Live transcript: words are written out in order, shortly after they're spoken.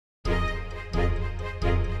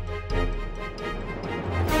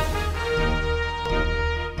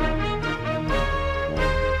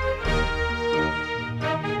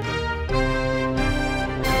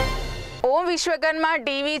Vishwakarma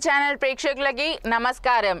TV channel ప్రేక్షకులకి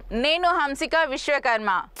నమస్కారం. నేను హంసిక విశ్వకర్మ.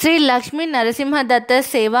 శ్రీ లక్ష్మీ నరసింహదత్త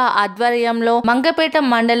సేవా ఆధ్వర్యంలో మంగపేట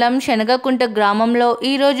మండలం శనగకుంట గ్రామంలో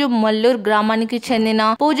ఈ రోజు మల్లూరు గ్రామానికి చెందిన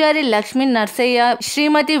పూజారి లక్ష్మీ నర్సయ్య,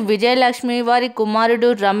 శ్రీమతి విజయలక్ష్మి, వారి కుమారుడు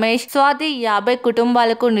రమేష్, స్వాతి 50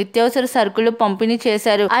 కుటుంబాలకు నిత్యావసర సరుకులు పంపిణీ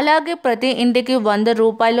చేశారు. అలాగే ప్రతి ఇంటికి 100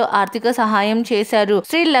 రూపాయలు ఆర్థిక సహాయం చేశారు.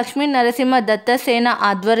 శ్రీ లక్ష్మీ నరసింహ దత్త సేన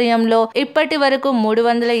ఆధ్వర్యంలో ఇప్పటి వరకు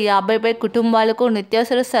 350 కుటుంబాలకు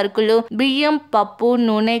నిత్యావసర సరుకులు, బియ్యం, పప్పు,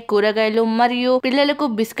 నూనె, కూరగాయలు మరియు పిల్లలకు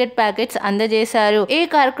బిస్కెట్ ప్యాకెట్స్ అందజేశారు. ఈ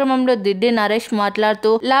కార్యక్రమంలో దిడ్డి నరేష్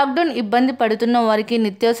మాట్లాడుతూ, లాక్డౌన్ ఇబ్బంది పడుతున్న వారికి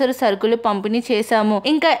నిత్యావసర సరుకులు పంపిణీ చేశాము.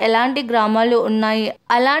 ఇంకా ఎలాంటి గ్రామాలు ఉన్నాయి,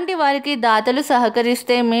 అలాంటి వారికి దాతలు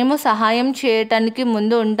సహకరిస్తే మేము సహాయం చేయటానికి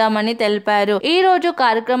ముందు ఉంటామని తెలిపారు. ఈ రోజు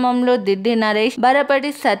కార్యక్రమంలో దిడ్డి నరేష్,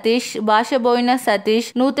 బరపటి సతీష్, భాషబోయిన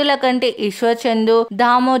సతీష్, నూతులకంటి ఈశ్వర్ చందు,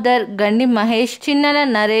 దామోదర్, గండి మహేష్, చిన్నల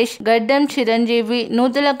నరేష్, గడ్డం చిరంజీవి,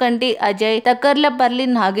 నూతులకంటి అజయ్, తక్కర్లపల్లి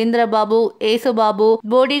నాగేంద్రబాబు, యేసుబాబు,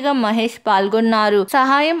 బోడిగా మహేష్ పాల్గొన్నారు.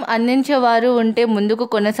 సహాయం అందించేవారు ఉంటే ముందుకు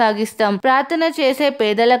కొనసాగిస్తాం. ప్రార్థన చేసే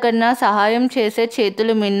పేదల కన్నా సహాయం చేసే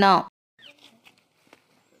చేతులు మిన్నా.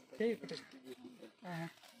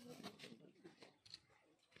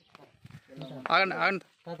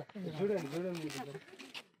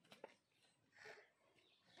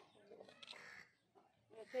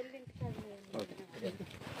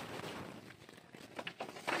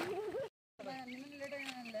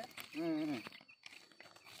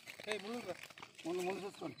 ముందు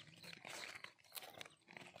చూసుకోండి.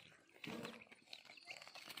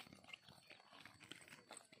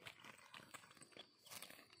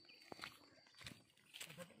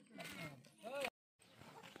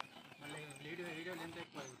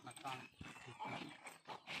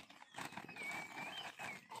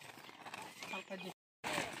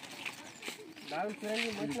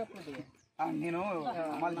 నేను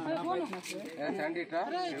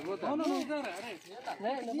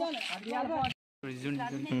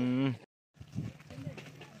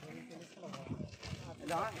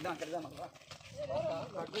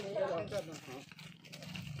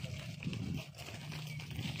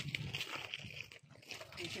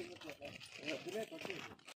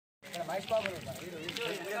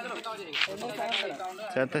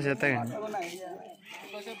చెత్త